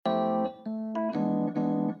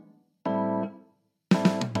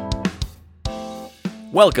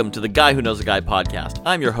Welcome to the Guy Who Knows a Guy podcast.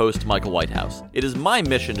 I'm your host, Michael Whitehouse. It is my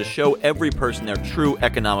mission to show every person their true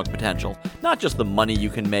economic potential. Not just the money you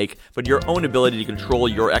can make, but your own ability to control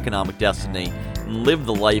your economic destiny and live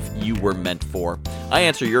the life you were meant for. I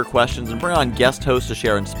answer your questions and bring on guest hosts to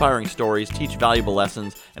share inspiring stories, teach valuable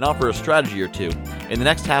lessons, and offer a strategy or two. In the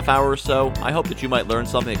next half hour or so, I hope that you might learn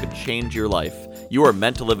something that could change your life. You are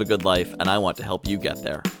meant to live a good life, and I want to help you get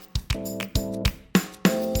there.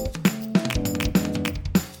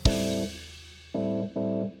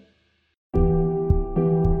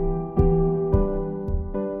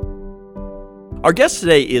 Our guest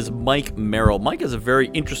today is Mike Merrill. Mike is a very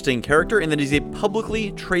interesting character in that he's a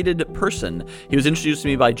publicly traded person. He was introduced to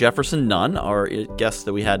me by Jefferson Nunn, our guest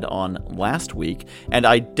that we had on last week, and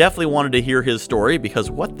I definitely wanted to hear his story because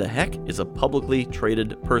what the heck is a publicly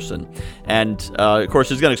traded person? And of course,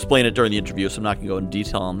 he's going to explain it during the interview, so I'm not going to go into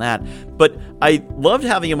detail on that. But I loved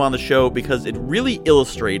having him on the show because it really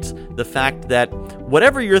illustrates the fact that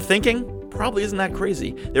whatever you're thinking probably isn't that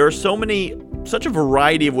crazy. There are such a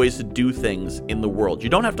variety of ways to do things in the world. You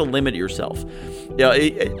don't have to limit yourself.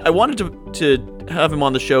 I wanted to have him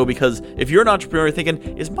on the show because if you're an entrepreneur thinking,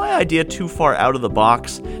 is my idea too far out of the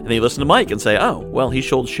box? And then you listen to Mike and say, oh, well, he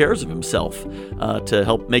sold shares of himself to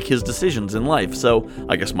help make his decisions in life. So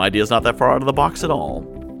I guess my idea is not that far out of the box at all.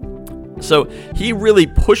 So he really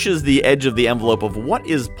pushes the edge of the envelope of what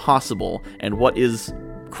is possible and what is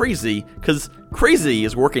crazy, because crazy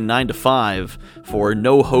is working 9 to 5 for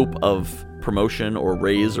no hope of promotion or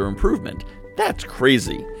raise or improvement. That's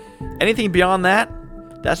crazy. Anything beyond that,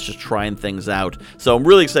 that's just trying things out. So I'm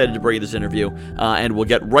really excited to bring you this interview, and we'll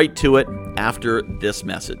get right to it after this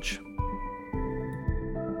message.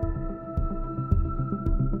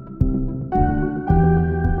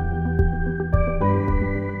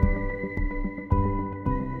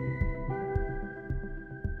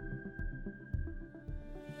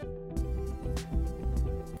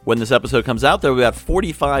 When this episode comes out, there will be about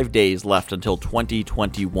 45 days left until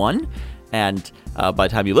 2021, and by the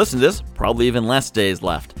time you listen to this, probably even less days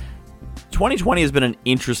left. 2020 has been an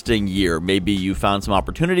interesting year. Maybe you found some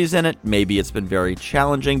opportunities in it, maybe it's been very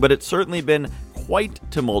challenging, but it's certainly been quite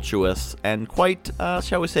tumultuous and quite,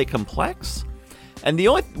 shall we say, complex. And the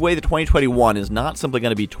only way that 2021 is not simply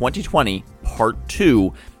going to be 2020 Part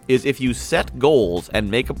 2 is if you set goals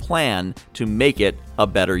and make a plan to make it a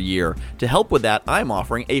better year. To help with that, I'm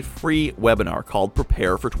offering a free webinar called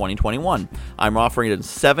Prepare for 2021. I'm offering it in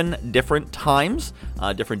 7 different times,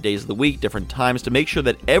 different days of the week, different times, to make sure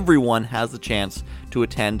that everyone has the chance to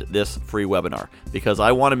attend this free webinar, because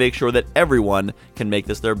I want to make sure that everyone can make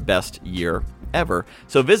this their best year ever.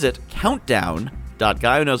 So visit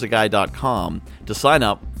countdown.guywhoknowsaguy.com to sign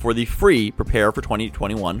up for the free Prepare for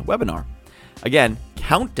 2021 webinar. Again,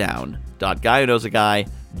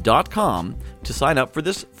 countdown.guywhoknowsaguy.com to sign up for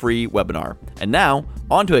this free webinar. And now,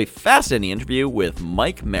 on to a fascinating interview with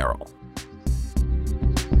Mike Merrill.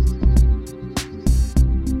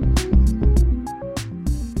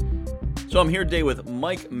 So I'm here today with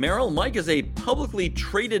Mike Merrill. Mike is a publicly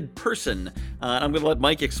traded person. I'm going to let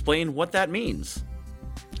Mike explain what that means.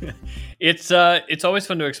 It's always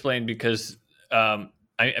fun to explain because I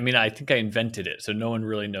think I invented it, so no one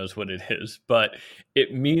really knows what it is. But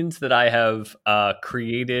it means that I have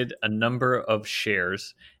created a number of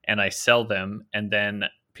shares and I sell them, and then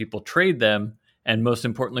people trade them. And most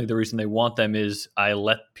importantly, the reason they want them is I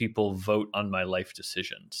let people vote on my life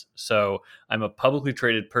decisions. So I'm a publicly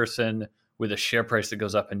traded person with a share price that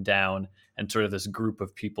goes up and down, and sort of this group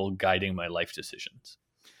of people guiding my life decisions.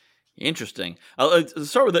 Interesting. Let's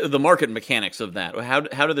start with the market mechanics of that. How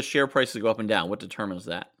do the share prices go up and down? What determines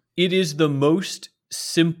that? It is the most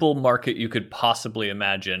simple market you could possibly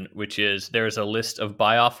imagine, which is there's a list of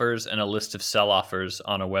buy offers and a list of sell offers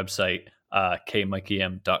on a website,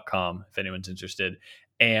 kmikeem.com, if anyone's interested.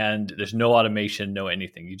 And there's no automation, no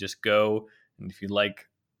anything. You just go, and if you like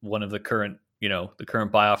one of the current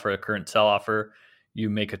buy offer, a current sell offer, you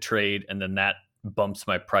make a trade, and then that bumps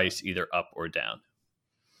my price either up or down.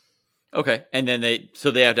 Okay, and then they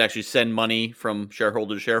have to actually send money from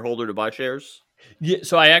shareholder to shareholder to buy shares? Yeah,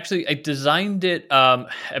 so I designed it.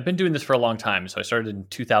 I've been doing this for a long time. So I started in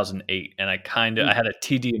 2008, and I had a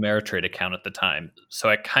TD Ameritrade account at the time. So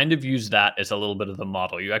I kind of used that as a little bit of the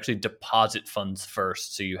model. You actually deposit funds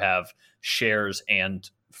first, so you have shares and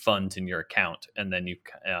funds in your account, and then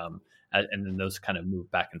and then those kind of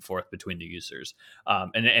move back and forth between the users.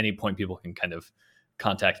 And at any point, people can kind of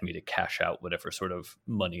contact me to cash out whatever sort of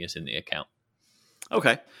money is in the account.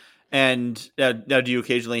 Okay. And now do you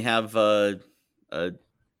occasionally have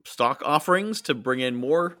stock offerings to bring in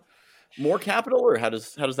more capital, or how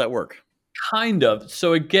does that work? Kind of.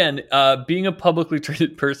 So again, being a publicly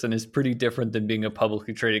traded person is pretty different than being a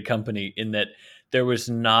publicly traded company in that there was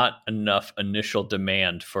not enough initial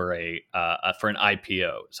demand for for an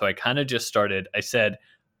IPO. So I kind of just started. I said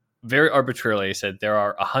very arbitrarily, I said there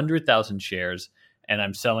are 100,000 shares, and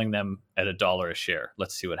I'm selling them at $1 a share.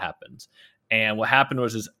 Let's see what happens. And what happened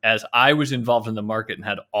was, is as I was involved in the market and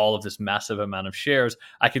had all of this massive amount of shares,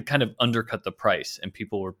 I could kind of undercut the price, and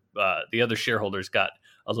people were the other shareholders got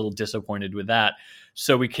a little disappointed with that.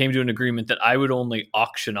 So we came to an agreement that I would only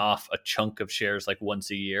auction off a chunk of shares like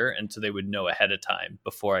once a year, and so they would know ahead of time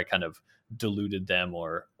before I kind of diluted them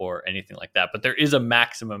or anything like that. But there is a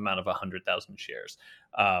maximum amount of 100,000 shares,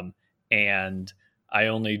 and I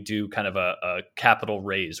only do kind of a capital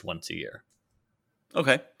raise once a year.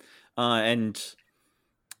 Okay. And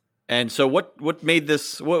so what made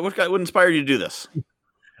this, what inspired you to do this?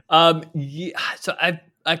 Yeah, so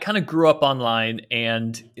I kind of grew up online,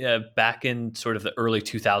 and back in sort of the early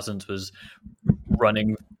 2000s was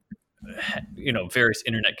running, various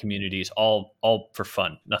internet communities, all for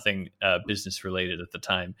fun, nothing business related at the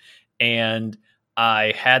time. And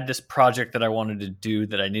I had this project that I wanted to do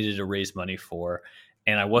that I needed to raise money for,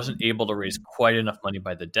 and I wasn't able to raise quite enough money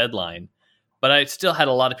by the deadline. But I still had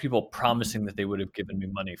a lot of people promising that they would have given me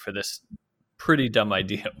money for this pretty dumb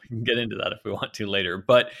idea. We can get into that if we want to later.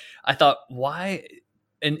 But I thought, why?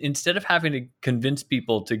 And instead of having to convince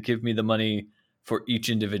people to give me the money for each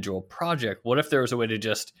individual project, what if there was a way to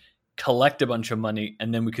just collect a bunch of money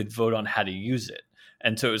and then we could vote on how to use it?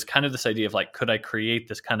 And so it was kind of this idea of like, could I create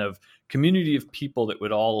this kind of community of people that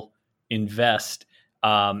would all invest,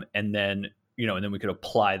 and then we could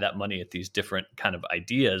apply that money at these different kind of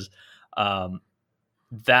ideas.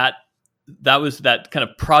 That was that kind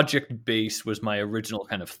of project base was my original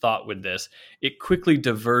kind of thought with this. It quickly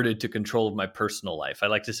diverted to control of my personal life. I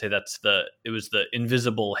like to say it was the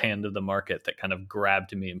invisible hand of the market that kind of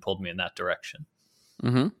grabbed me and pulled me in that direction.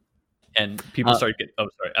 Mm-hmm. And people started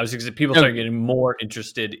getting more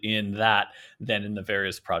interested in that than in the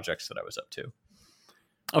various projects that I was up to.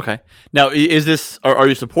 Okay. Now, is this? Are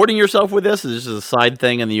you supporting yourself with this? Is this a side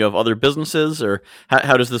thing, and then you have other businesses, or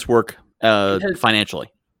how does this work financially?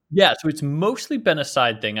 Yeah, so it's mostly been a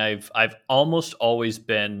side thing. I've almost always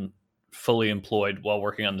been fully employed while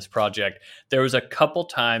working on this project. There was a couple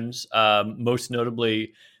times, most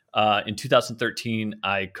notably in 2013,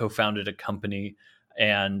 I co-founded a company,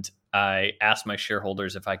 and I asked my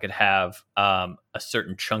shareholders if I could have a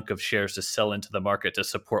certain chunk of shares to sell into the market to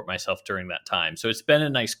support myself during that time. So it's been a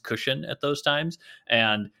nice cushion at those times,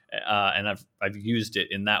 and I've used it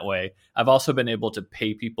in that way. I've also been able to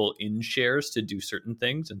pay people in shares to do certain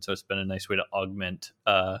things, and so it's been a nice way to augment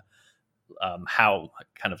how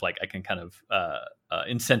kind of like I can kind of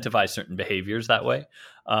incentivize certain behaviors that way.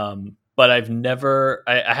 But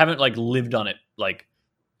I haven't like lived on it like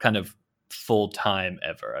kind of full time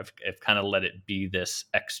ever. I've kind of let it be this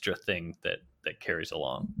extra thing that carries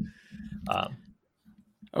along.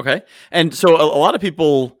 Okay, and so a lot of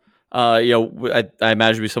people, I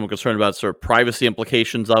imagine, be somewhat concerned about sort of privacy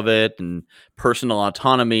implications of it and personal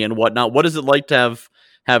autonomy and whatnot. What is it like to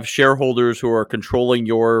have shareholders who are controlling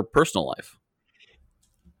your personal life?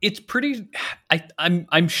 It's pretty.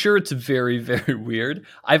 I'm sure it's very, very weird.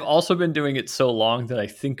 I've also been doing it so long that I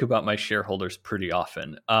think about my shareholders pretty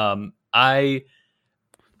often. I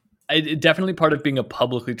definitely, part of being a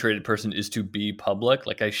publicly traded person is to be public.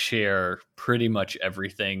 Like, I share pretty much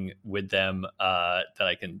everything with them that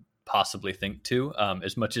I can possibly think to,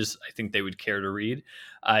 as much as I think they would care to read.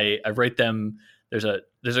 I write them. There's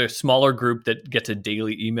a smaller group that gets a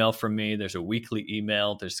daily email from me. There's a weekly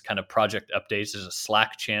email. There's kind of project updates. There's a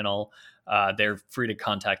Slack channel. They're free to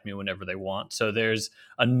contact me whenever they want. So there's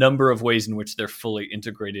a number of ways in which they're fully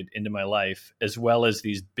integrated into my life, as well as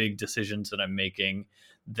these big decisions that I'm making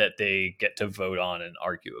that they get to vote on and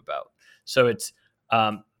argue about. So it's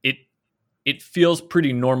it feels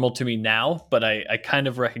pretty normal to me now, but I kind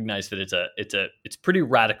of recognize that it's pretty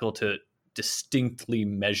radical to distinctly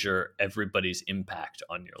measure everybody's impact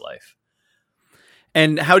on your life.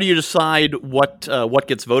 And how do you decide what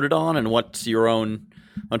gets voted on and what's your own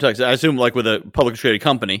text? I assume, like with a publicly traded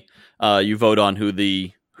company, you vote on who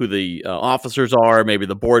the officers are, maybe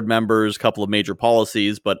the board members, a couple of major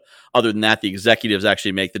policies, but other than that, the executives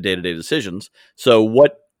actually make the day-to-day decisions. So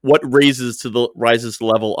what rises to the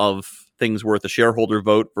level of things worth a shareholder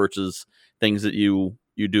vote versus things that you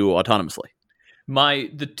do autonomously?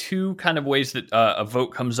 The two kind of ways that a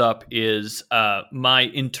vote comes up is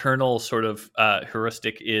my internal sort of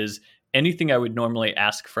heuristic is anything I would normally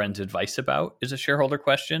ask friends advice about is a shareholder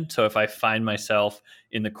question. So if I find myself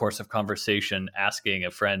in the course of conversation asking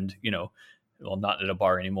a friend, well, not at a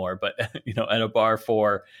bar anymore, but at a bar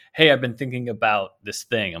for, hey, I've been thinking about this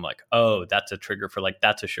thing. I'm like, oh, that's a trigger for like,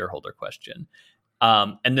 that's a shareholder question.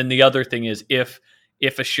 And then the other thing is if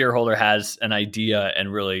a shareholder has an idea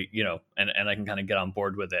and really, and I can kind of get on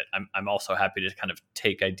board with it, I'm also happy to kind of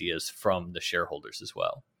take ideas from the shareholders as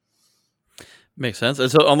well. Makes sense. And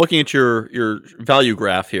so I'm looking at your value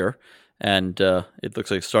graph here, and it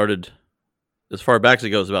looks like it started as far back as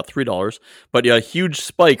it goes, about $3. But yeah, a huge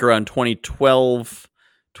spike around 2012,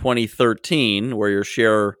 2013, where your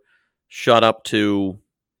share shot up to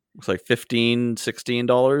looks like $15,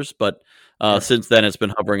 $16. But since then, it's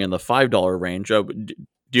been hovering in the $5 range. Do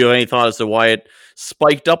you have any thought as to why it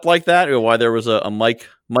spiked up like that, or why there was a Mike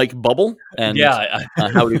bubble, and how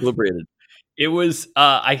it equilibrated? It was,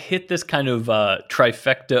 I hit this kind of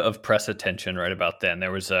trifecta of press attention right about then.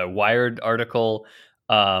 There was a Wired article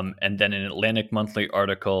and then an Atlantic Monthly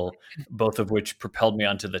article, both of which propelled me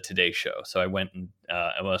onto the Today Show. So I went and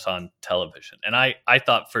I was on television. And I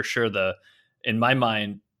thought for sure in my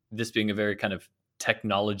mind, this being a very kind of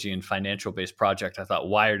technology and financial based project, I thought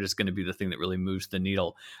Wired is going to be the thing that really moves the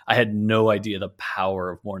needle. I had no idea the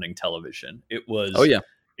power of morning television. It was,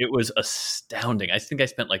 it was astounding. I think I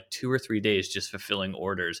spent like 2 or 3 days just fulfilling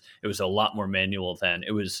orders. It was a lot more manual then.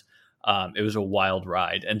 It was a wild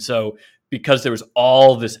ride. And so because there was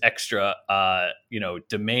all this extra,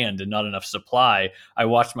 demand and not enough supply, I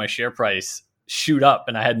watched my share price shoot up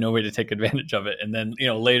and I had no way to take advantage of it. And then,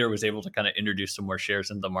 later was able to kind of introduce some more shares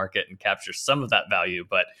into the market and capture some of that value.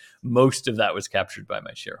 But most of that was captured by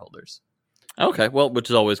my shareholders. Okay, well, which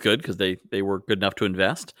is always good because they were good enough to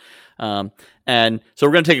invest. And so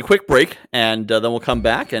we're going to take a quick break, and then we'll come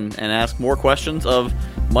back and ask more questions of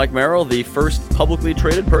Mike Merrill, the first publicly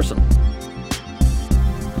traded person.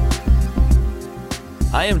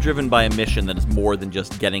 I am driven by a mission that is more than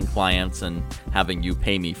just getting clients and having you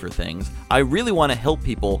pay me for things. I really want to help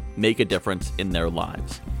people make a difference in their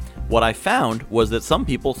lives. What I found was that some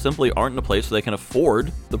people simply aren't in a place where they can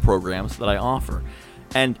afford the programs that I offer.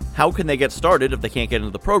 And how can they get started if they can't get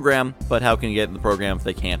into the program, but how can you get in the program if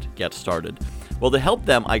they can't get started? Well, to help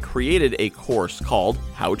them, I created a course called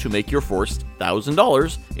How to Make Your First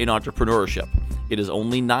 $1,000 in Entrepreneurship. It is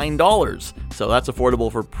only $9, so that's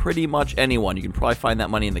affordable for pretty much anyone. You can probably find that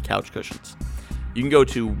money in the couch cushions. You can go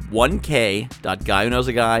to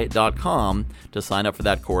 1k.guywhoknowsaguy.com to sign up for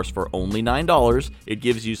that course for only $9. It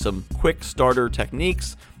gives you some quick starter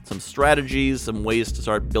techniques, some strategies, some ways to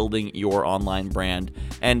start building your online brand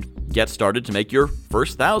and get started to make your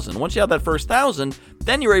first 1,000. Once you have that first 1,000,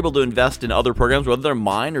 then you're able to invest in other programs, whether they're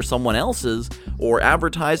mine or someone else's, or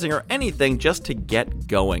advertising or anything, just to get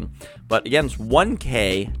going. But again, it's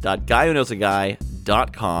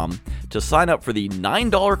 1k.guywhoknowsaguy.com to sign up for the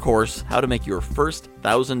 $9 course, How to Make Your First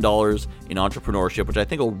 $1,000 in Entrepreneurship, which I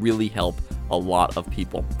think will really help a lot of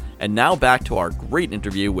people. And now back to our great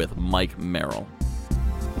interview with Mike Merrill.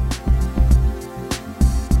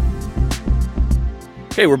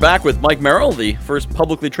 Okay, we're back with Mike Merrill, the first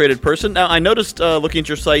publicly traded person. Now, I noticed looking at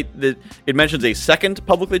your site that it mentions a second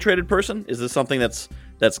publicly traded person. Is this something that's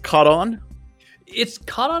caught on? It's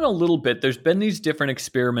caught on a little bit. There's been these different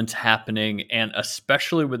experiments happening, and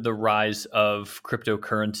especially with the rise of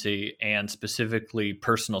cryptocurrency and specifically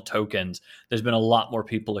personal tokens, there's been a lot more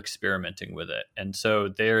people experimenting with it. And so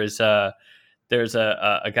there's a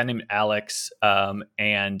guy named Alex,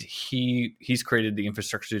 and he's created the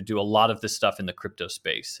infrastructure to do a lot of this stuff in the crypto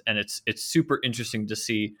space. And it's super interesting to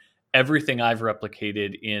see everything I've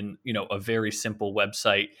replicated in, a very simple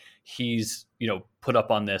website. He's, put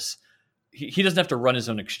up on this. He doesn't have to run his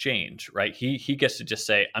own exchange, right? He gets to just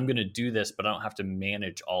say, I'm going to do this, but I don't have to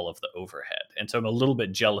manage all of the overhead. And so I'm a little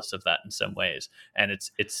bit jealous of that in some ways. And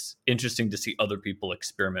it's interesting to see other people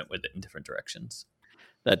experiment with it in different directions.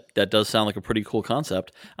 That does sound like a pretty cool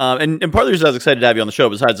concept. And part of the reason I was excited to have you on the show,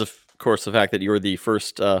 besides, of course, the fact that you're the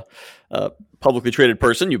first publicly traded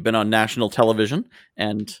person, you've been on national television,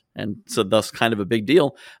 and so thus kind of a big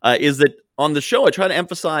deal, is that on the show I try to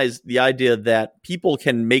emphasize the idea that people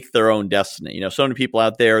can make their own destiny. So many people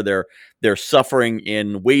out there, they're suffering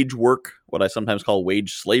in wage work, what I sometimes call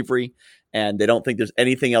wage slavery, and they don't think there's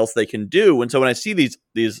anything else they can do. And so when I see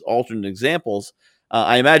these alternate examples,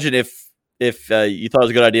 I imagine if you thought it was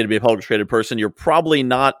a good idea to be a publicly traded person, you're probably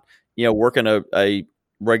not, working a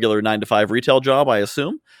regular 9-to-5 retail job, I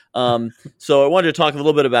assume. So I wanted to talk a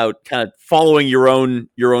little bit about kind of following your own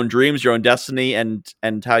dreams, your own destiny, and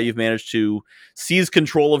how you've managed to seize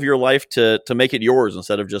control of your life to make it yours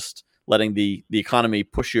instead of just letting the economy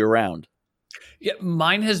push you around. Yeah,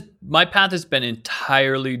 my path has been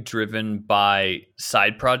entirely driven by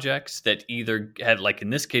side projects that either had, like in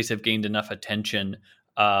this case, have gained enough attention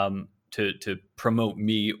to promote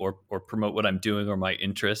me or promote what I'm doing or my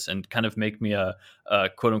interests, and kind of make me a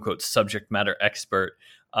quote unquote subject matter expert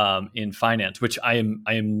in finance, which I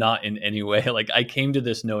am not in any way. Like, I came to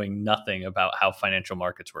this knowing nothing about how financial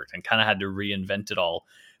markets worked and kind of had to reinvent it all.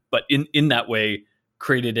 But in that way,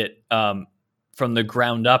 created it from the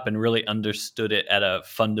ground up and really understood it at a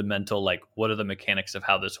fundamental, like, what are the mechanics of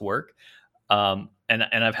how this work? And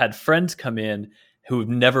I've had friends come in who have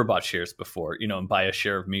never bought shares before, and buy a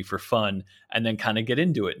share of me for fun, and then kind of get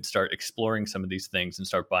into it and start exploring some of these things and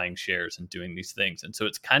start buying shares and doing these things. And so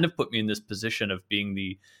it's kind of put me in this position of being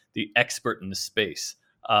the expert in the space.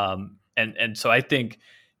 And so I think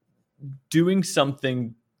doing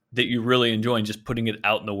something that you really enjoy and just putting it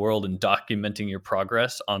out in the world and documenting your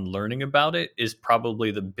progress on learning about it is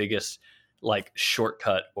probably the biggest, like,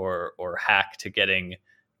 shortcut or hack to getting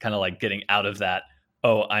out of that,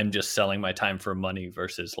 oh, I'm just selling my time for money,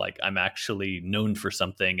 versus like, I'm actually known for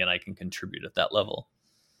something and I can contribute at that level.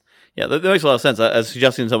 Yeah, that makes a lot of sense. I was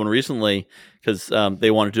suggesting to someone recently, because they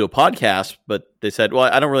wanted to do a podcast, but they said,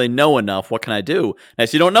 well, I don't really know enough. What can I do? And I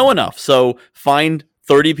said, you don't know enough. So find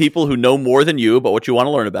 30 people who know more than you about what you want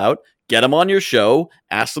to learn about, get them on your show,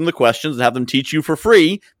 ask them the questions, and have them teach you for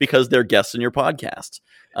free because they're guests in your podcast.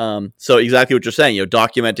 So exactly what you're saying,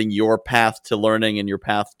 documenting your path to learning and your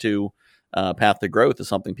path to growth is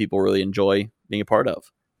something people really enjoy being a part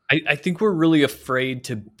of. I think we're really afraid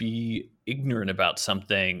to be ignorant about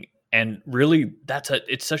something. And really,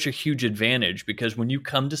 it's such a huge advantage, because when you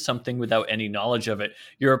come to something without any knowledge of it,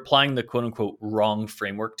 you're applying the quote unquote wrong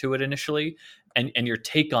framework to it initially. And your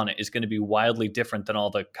take on it is going to be wildly different than all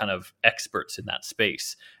the kind of experts in that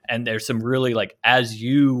space. And there's some really, like, as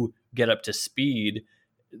you get up to speed,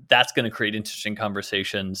 that's going to create interesting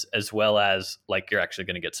conversations, as well as, like, you're actually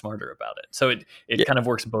going to get smarter about it. So it kind of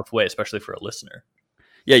works both ways, especially for a listener.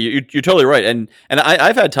 Yeah, you're totally right. And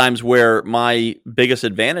I've had times where my biggest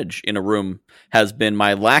advantage in a room has been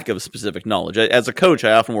my lack of specific knowledge. As a coach,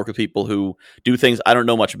 I often work with people who do things I don't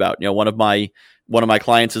know much about. One of my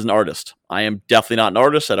clients is an artist. I am definitely not an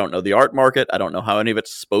artist. I don't know the art market. I don't know how any of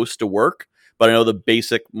it's supposed to work, but I know the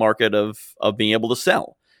basic market of being able to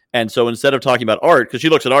sell. And so instead of talking about art, because she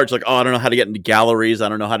looks at art, she's like, oh, I don't know how to get into galleries. I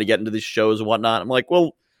don't know how to get into these shows and whatnot. I'm like,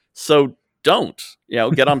 well, so don't,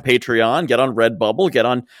 get on Patreon, get on Redbubble, get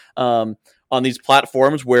on these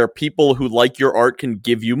platforms where people who like your art can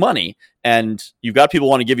give you money. And you've got people who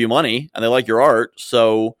want to give you money and they like your art.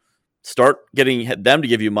 So start getting them to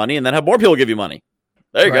give you money and then have more people give you money.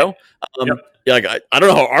 There you go. Yep. I don't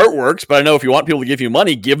know how art works, but I know if you want people to give you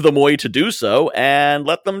money, give them a way to do so and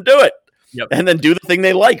let them do it. Yep. And then do the thing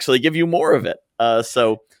they like, so they give you more of it.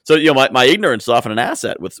 So my ignorance is often an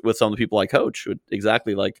asset with some of the people I coach,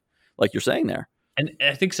 exactly like you're saying there. And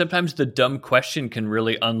I think sometimes the dumb question can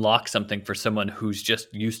really unlock something for someone who's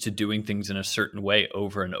just used to doing things in a certain way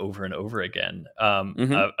over and over and over again.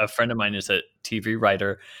 A friend of mine is a TV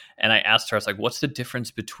writer, and I asked her, I was like, what's the difference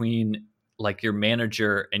between, like, your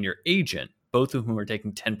manager and your agent, both of whom are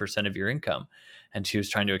taking 10% of your income? And she was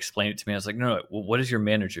trying to explain it to me. I was like, no, well, what does your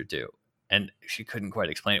manager do? And she couldn't quite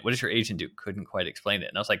explain it. What does your agent do? Couldn't quite explain it.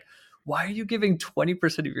 And I was like, why are you giving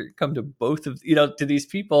 20% of your income to both of, to these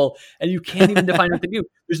people, and you can't even define what they do?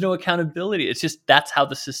 There's no accountability. It's just, that's how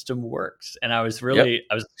the system works. And I was really,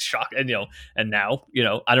 I was shocked. And, and now,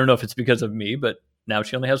 I don't know if it's because of me, but now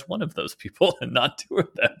she only has one of those people and not two of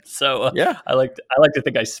them. So I like to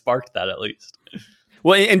think I sparked that at least.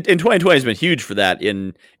 Well, in 2020 has been huge for that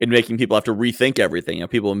in making people have to rethink everything.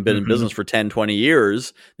 People have been in business for 10, 20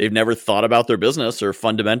 years. They've never thought about their business or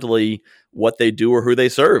fundamentally what they do or who they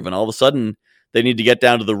serve. And all of a sudden, they need to get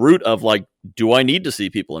down to the root of, like, do I need to see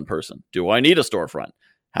people in person? Do I need a storefront?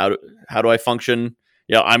 How do I function?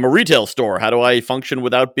 I'm a retail store. How do I function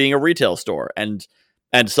without being a retail store? And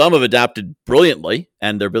some have adapted brilliantly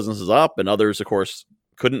and their business is up, and others, of course,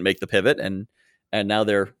 couldn't make the pivot and now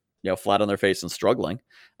they're flat on their face and struggling.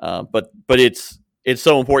 But it's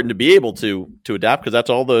so important to be able to adapt, because that's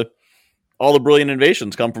all the brilliant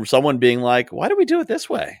innovations come from someone being like, why do we do it this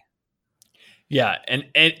way? Yeah. And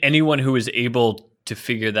anyone who is able to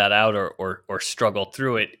figure that out or struggle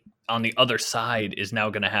through it on the other side is now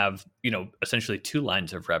going to have, essentially two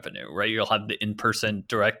lines of revenue, right? You'll have the in-person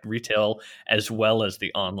direct retail as well as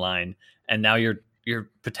the online. And now you're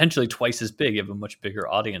potentially twice as big. You have a much bigger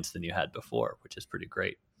audience than you had before, which is pretty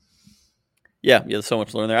great. Yeah, there's so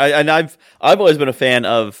much to learn there. I've always been a fan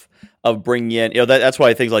of bringing in, that's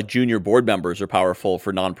why things like junior board members are powerful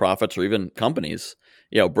for nonprofits or even companies.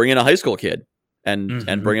 Bring in a high school kid,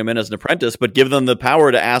 and bring them in as an apprentice, but give them the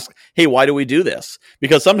power to ask, hey, why do we do this?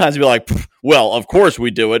 Because sometimes you'll be like, well, of course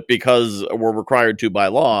we do it because we're required to by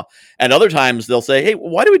law. And other times they'll say, hey,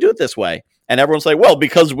 why do we do it this way? And everyone's like, well,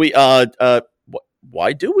 because we,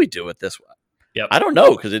 why do we do it this way? Yep. I don't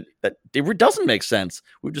know, because it doesn't make sense.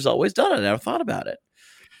 We've just always done it. I never thought about it.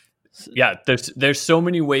 Yeah, there's so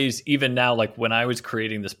many ways. Even now, like when I was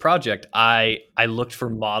creating this project, I looked for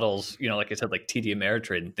models, like I said, like TD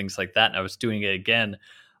Ameritrade and things like that. And I was doing it again.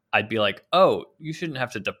 I'd be like, oh, you shouldn't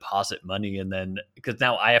have to deposit money, and then because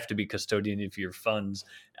now I have to be custodian of your funds.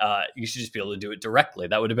 You should just be able to do it directly.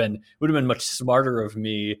 That would have been much smarter of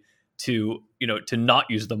me to not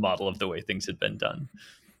use the model of the way things had been done.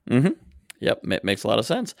 Mm-hmm. Yep, makes a lot of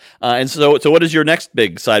sense. And so what is your next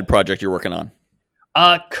big side project you're working on?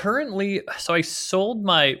 Currently, so I sold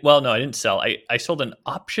no, I didn't sell. I sold an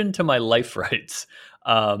option to my life rights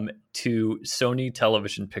to Sony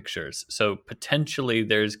Television Pictures. So potentially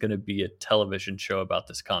there's going to be a television show about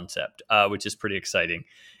this concept, which is pretty exciting.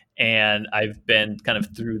 And I've been kind of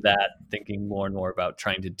through that thinking more and more about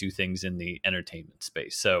trying to do things in the entertainment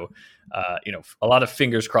space. So, a lot of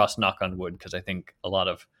fingers crossed, knock on wood, because I think a lot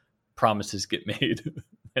of promises get made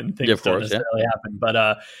and things don't necessarily happen.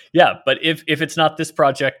 But but if it's not this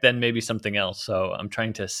project, then maybe something else. So I'm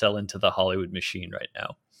trying to sell into the Hollywood machine right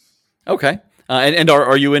now. Okay. And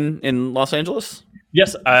are you in Los Angeles?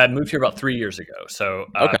 Yes, I moved here about 3 years ago. So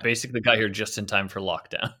basically got here just in time for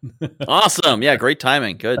lockdown. Awesome. Yeah, great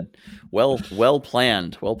timing. Good. Well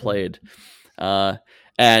planned. Well played.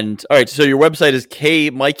 And all right, so your website is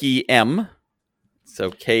KMikeyM. So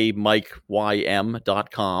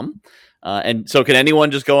KMikeYM.com. And so can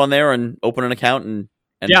anyone just go on there and open an account and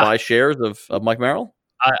buy shares of Mike Merrill?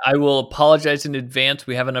 I will apologize in advance.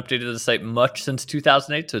 We haven't updated the site much since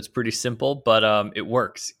 2008, so it's pretty simple, but it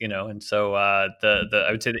works, And so I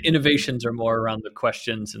would say the innovations are more around the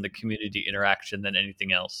questions and the community interaction than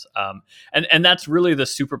anything else. And that's really the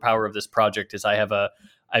superpower of this project is I have an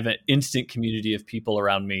instant community of people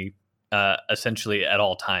around me, essentially at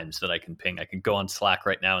all times that I can ping. I can go on Slack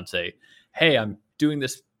right now and say, "Hey, I'm doing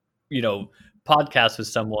this, podcast with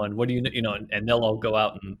someone. What do and they'll all go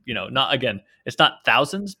out and, it's not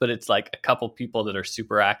thousands, but it's like a couple people that are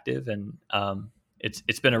super active. And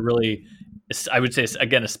it's been a really, I would say,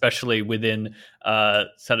 again, especially within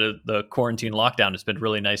sort of the quarantine lockdown, it's been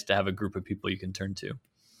really nice to have a group of people you can turn to.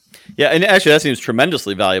 Yeah, and actually that seems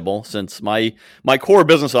tremendously valuable, since my core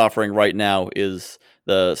business offering right now is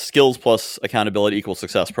the Skills Plus Accountability Equals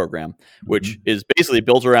Success program, which is basically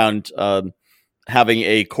built around having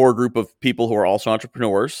a core group of people who are also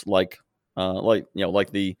entrepreneurs, like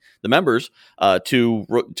the members, to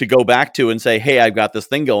go back to and say, hey, I've got this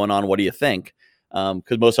thing going on. What do you think?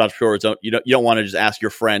 Because most entrepreneurs you don't want to just ask your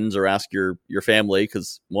friends or ask your family,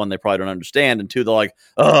 because one, they probably don't understand, and two, they're like,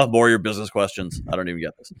 oh, more of your business questions. I don't even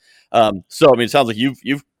get this. So I mean, it sounds like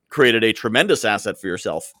you've created a tremendous asset for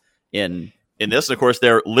yourself in this. And of course,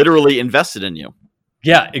 they're literally invested in you.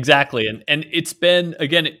 Yeah, exactly. And it's been,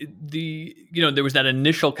 again, there was that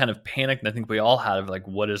initial kind of panic, and I think we all had, of like,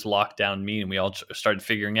 what does lockdown mean? And we all started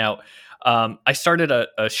figuring out. I started a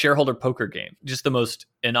shareholder poker game, just the most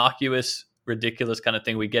innocuous, ridiculous kind of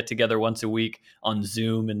thing. We get together once a week on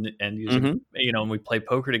Zoom and using, and we play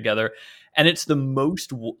poker together. And it's the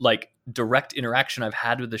most like direct interaction I've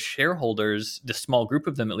had with the shareholders, the small group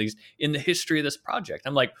of them at least, in the history of this project.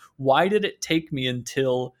 I'm like, why did it take me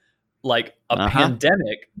until like a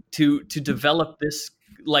pandemic to develop this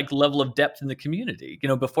like level of depth in the community?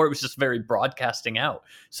 Before it was just very broadcasting out.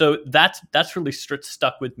 So that's really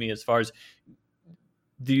stuck with me, as far as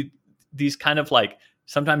these kind of like,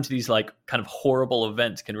 sometimes these like kind of horrible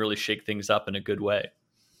events can really shake things up in a good way.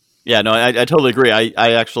 Yeah, no, I totally agree.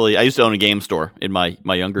 I used to own a game store in my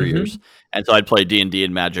younger years, and so I'd play D&D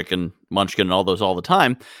and Magic and Munchkin and all those all the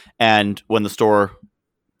time. And when the store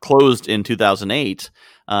closed in 2008,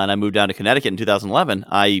 and I moved down to Connecticut in 2011,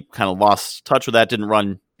 I kind of lost touch with that. Didn't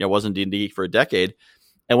run, wasn't D&D for a decade.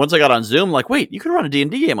 And once I got on Zoom, like, wait, you can run a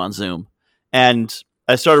D&D game on Zoom. And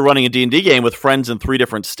I started running a D&D game with friends in 3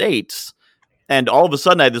 different states. And all of a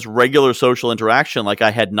sudden, I had this regular social interaction like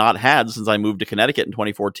I had not had since I moved to Connecticut in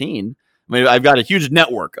 2014. I mean, I've got a huge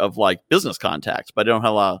network of like business contacts, but I don't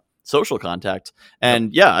have a lot of social contacts.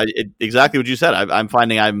 And yeah, exactly what you said. I'm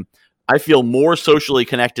finding I feel more socially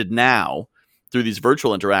connected now through these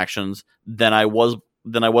virtual interactions than I was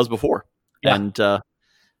before. Yeah.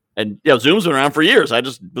 And Zoom's been around for years. I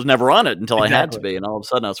just was never on it until I had to be, and all of a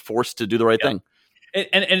sudden I was forced to do the right thing.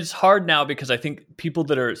 And it's hard now, because I think people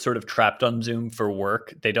that are sort of trapped on Zoom for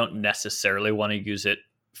work, they don't necessarily want to use it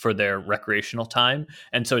for their recreational time.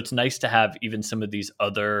 And so it's nice to have even some of these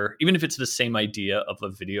other, even if it's the same idea of a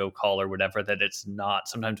video call or whatever, that it's not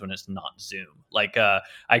sometimes when it's not Zoom. Like I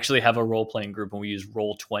actually have a role playing group and we use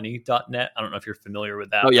roll20.net. I don't know if you're familiar with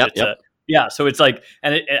that. Oh, But yep. yeah, so it's like,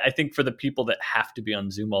 and I think for the people that have to be on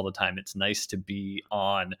Zoom all the time, it's nice to be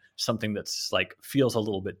on something that's like feels a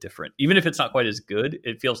little bit different. Even if it's not quite as good,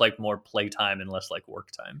 it feels like more playtime and less like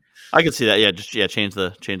work time. I can see that. Yeah, just change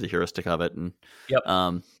the heuristic of it, and Yep.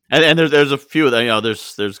 and there's a few of them.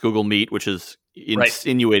 There's Google Meet, which is Right.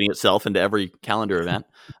 insinuating itself into every calendar event.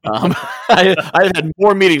 I've had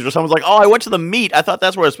more meetings where someone's like, "Oh, I went to the Meet. I thought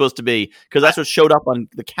that's where I was supposed to be because that's what showed up on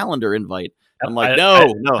the calendar invite." I'm like, no. I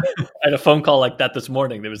had a phone call like that this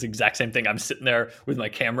morning. There was the exact same thing. I'm sitting there with my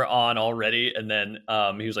camera on already, and then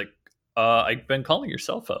he was like, "I've been calling your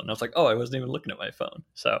cell phone." And I was like, "Oh, I wasn't even looking at my phone."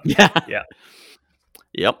 So yeah.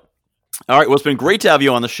 Yep. All right. Well, it's been great to have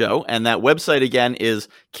you on the show. And that website again is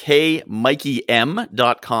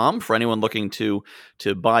kmikeym.com for anyone looking to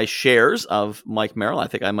buy shares of Mike Merrill. I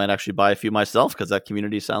think I might actually buy a few myself because that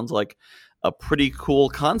community sounds like a pretty cool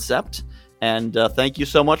concept. And thank you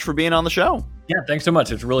so much for being on the show. Yeah, thanks so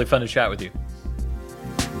much. It's really fun to chat with you.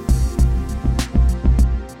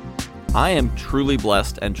 I am truly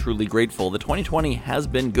blessed and truly grateful that 2020 has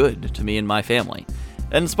been good to me and my family.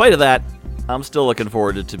 And in spite of that, I'm still looking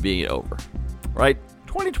forward to it being over. Right?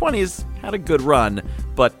 2020's had a good run,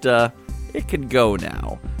 but it can go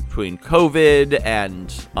now. Between COVID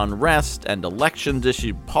and unrest and elections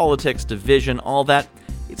issue, politics, division, all that,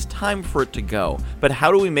 it's time for it to go. But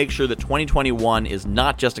how do we make sure that 2021 is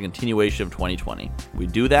not just a continuation of 2020? We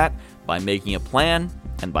do that by making a plan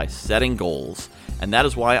and by setting goals. And that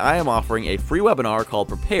is why I am offering a free webinar called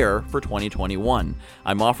Prepare for 2021.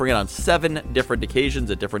 I'm offering it on 7 different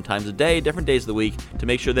occasions at different times of day, different days of the week, to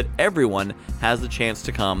make sure that everyone has the chance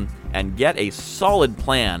to come and get a solid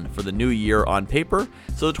plan for the new year on paper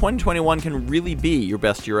so that 2021 can really be your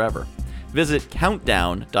best year ever. Visit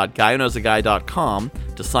countdown.guywhoknowsaguy.com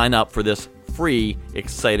to sign up for this free,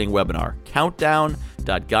 exciting webinar.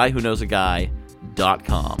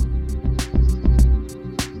 Countdown.guywhoknowsaguy.com.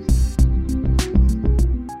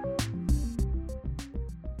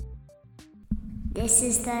 This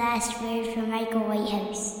is the last word from Michael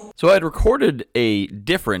Whitehouse. So I had recorded a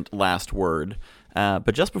different last word,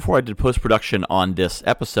 but just before I did post-production on this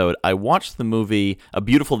episode, I watched the movie A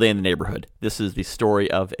Beautiful Day in the Neighborhood. This is the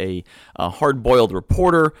story of a hard-boiled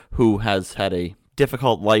reporter who has had a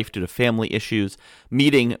difficult life due to family issues,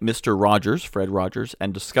 meeting Mr. Rogers, Fred Rogers,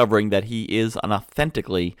 and discovering that he is an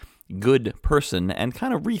authentically good person and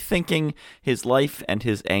kind of rethinking his life and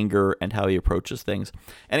his anger and how he approaches things.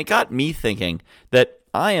 And it got me thinking that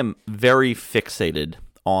I am very fixated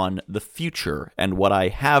on the future and what I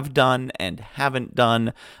have done and haven't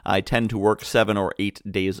done. I tend to work 7 or 8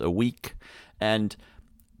 days a week, and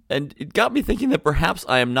it got me thinking that perhaps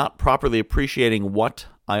I am not properly appreciating what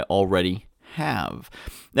I already have.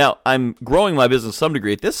 Now, I'm growing my business to some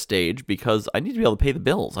degree at this stage because I need to be able to pay the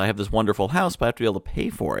bills. I have this wonderful house, but I have to be able to pay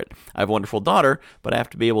for it. I have a wonderful daughter, but I have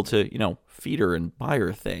to be able to, feed her and buy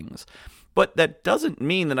her things. But that doesn't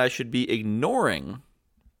mean that I should be ignoring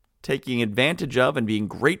taking advantage of and being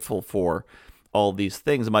grateful for all these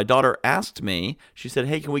things. And my daughter asked me, she said,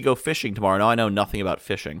 "Hey, can we go fishing tomorrow?" Now, I know nothing about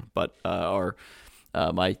fishing, but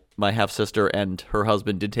my half-sister and her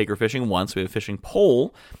husband did take her fishing once. We have a fishing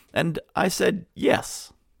pole, and I said,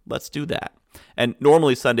 yes, let's do that. And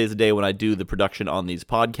normally Sunday's a day when I do the production on these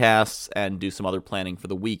podcasts and do some other planning for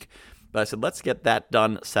the week. But I said, let's get that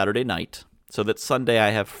done Saturday night so that Sunday I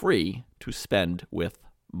have free to spend with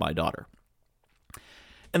my daughter.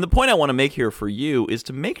 And the point I want to make here for you is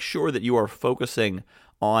to make sure that you are focusing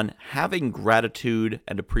on having gratitude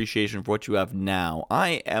and appreciation for what you have now.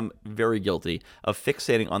 I am very guilty of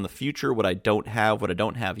fixating on the future, what I don't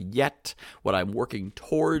have yet, what I'm working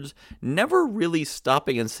towards, never really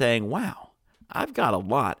stopping and saying, wow, I've got a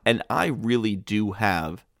lot, and I really do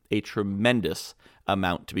have a tremendous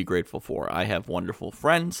amount to be grateful for. I have wonderful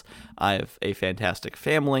friends. I have a fantastic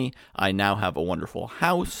family. I now have a wonderful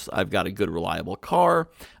house. I've got a good, reliable car.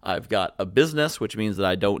 I've got a business, which means that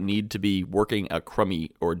I don't need to be working a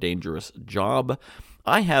crummy or dangerous job.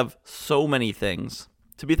 I have so many things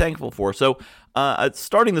to be thankful for. So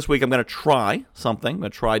starting this week, I'm going to try something. I'm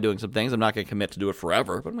going to try doing some things. I'm not going to commit to do it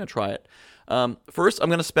forever, but I'm going to try it. First, I'm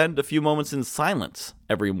going to spend a few moments in silence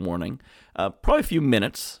every morning, probably a few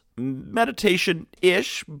minutes,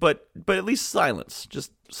 meditation-ish, but at least silence,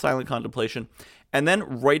 just silent contemplation, and then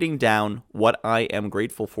writing down what I am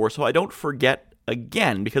grateful for so I don't forget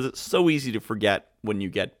again, because it's so easy to forget when you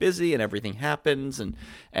get busy and everything happens and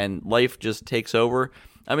life just takes over.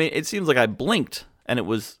 I mean, it seems like I blinked and it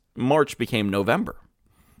was March became November.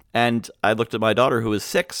 And I looked at my daughter, who is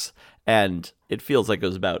 6, and it feels like it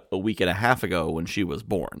was about a week and a half ago when she was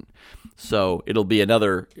born. So it'll be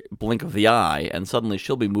another blink of the eye, and suddenly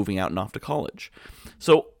she'll be moving out and off to college.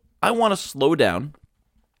 So I want to slow down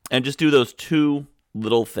and just do those two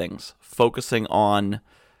little things, focusing on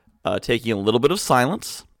taking a little bit of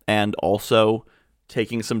silence and also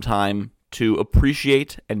taking some time to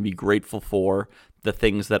appreciate and be grateful for the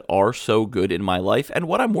things that are so good in my life and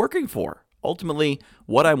what I'm working for. Ultimately,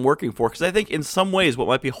 what I'm working for, because I think in some ways what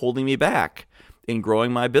might be holding me back in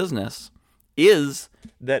growing my business is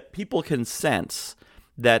that people can sense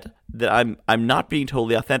that I'm not being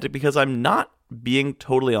totally authentic because I'm not being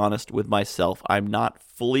totally honest with myself. I'm not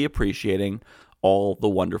fully appreciating all the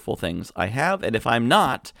wonderful things I have, and if I'm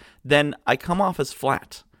not, then I come off as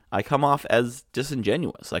flat. I come off as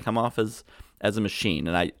disingenuous. I come off as a machine,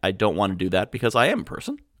 and I don't want to do that because I am a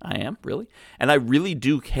person. I am, really. And I really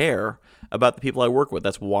do care about the people I work with.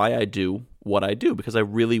 That's why I do what I do, because I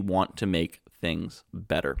really want to make things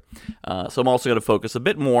better. So I'm also going to focus a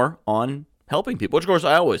bit more on helping people, which of course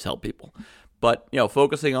I always help people. But,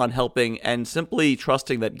 focusing on helping and simply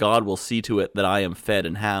trusting that God will see to it that I am fed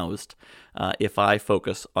and housed if I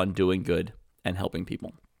focus on doing good and helping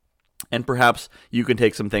people. And perhaps you can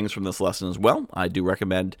take some things from this lesson as well. I do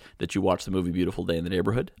recommend that you watch the movie Beautiful Day in the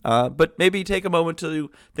Neighborhood. But maybe take a moment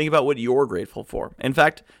to think about what you're grateful for. In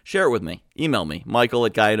fact, share it with me. Email me,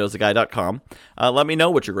 michael@guywhoknowsaguy.com. Let me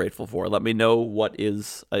know what you're grateful for. Let me know what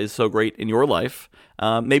is so great in your life.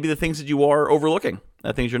 Maybe the things that you are overlooking,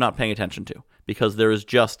 the things you're not paying attention to. Because there is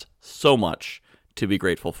just so much to be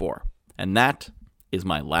grateful for. And that is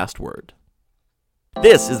my last word.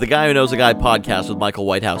 This is the Guy Who Knows a Guy podcast with Michael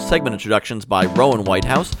Whitehouse. Segment introductions by Rowan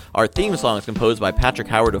Whitehouse. Our theme song is composed by Patrick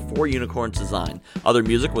Howard of 4 Unicorns Design. Other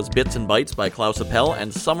music was Bits and Bytes by Klaus Appel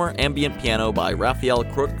and Summer Ambient Piano by Raphael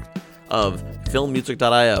Crook of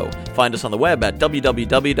filmmusic.io. Find us on the web at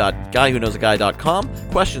www.guywhoknowsaguy.com.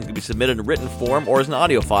 Questions can be submitted in written form or as an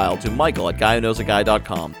audio file to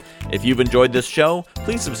michael@guywhoknowsaguy.com. If you've enjoyed this show,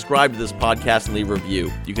 please subscribe to this podcast and leave a review.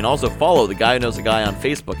 You can also follow The Guy Who Knows a Guy on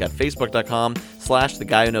Facebook at facebook.com/The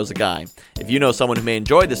Guy Who Knows a Guy. If you know someone who may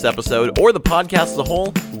enjoy this episode or the podcast as a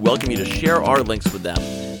whole, we welcome you to share our links with them.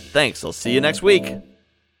 Thanks. I'll see you next week.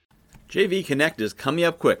 JV Connect is coming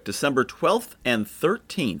up quick, December 12th and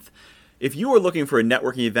 13th. If you are looking for a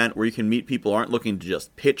networking event where you can meet people who aren't looking to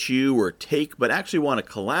just pitch you or take, but actually want to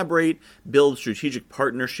collaborate, build strategic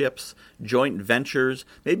partnerships, joint ventures,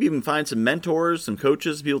 maybe even find some mentors, some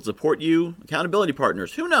coaches, people to support you, accountability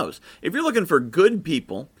partners, who knows? If you're looking for good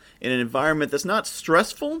people in an environment that's not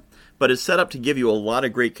stressful, but is set up to give you a lot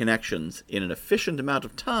of great connections in an efficient amount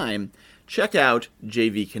of time, check out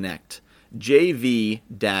JV Connect.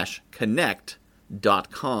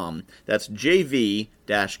 jv-connect.com. That's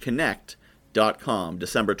jv-connect.com.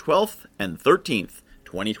 December 12th and 13th,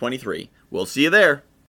 2023. We'll see you there.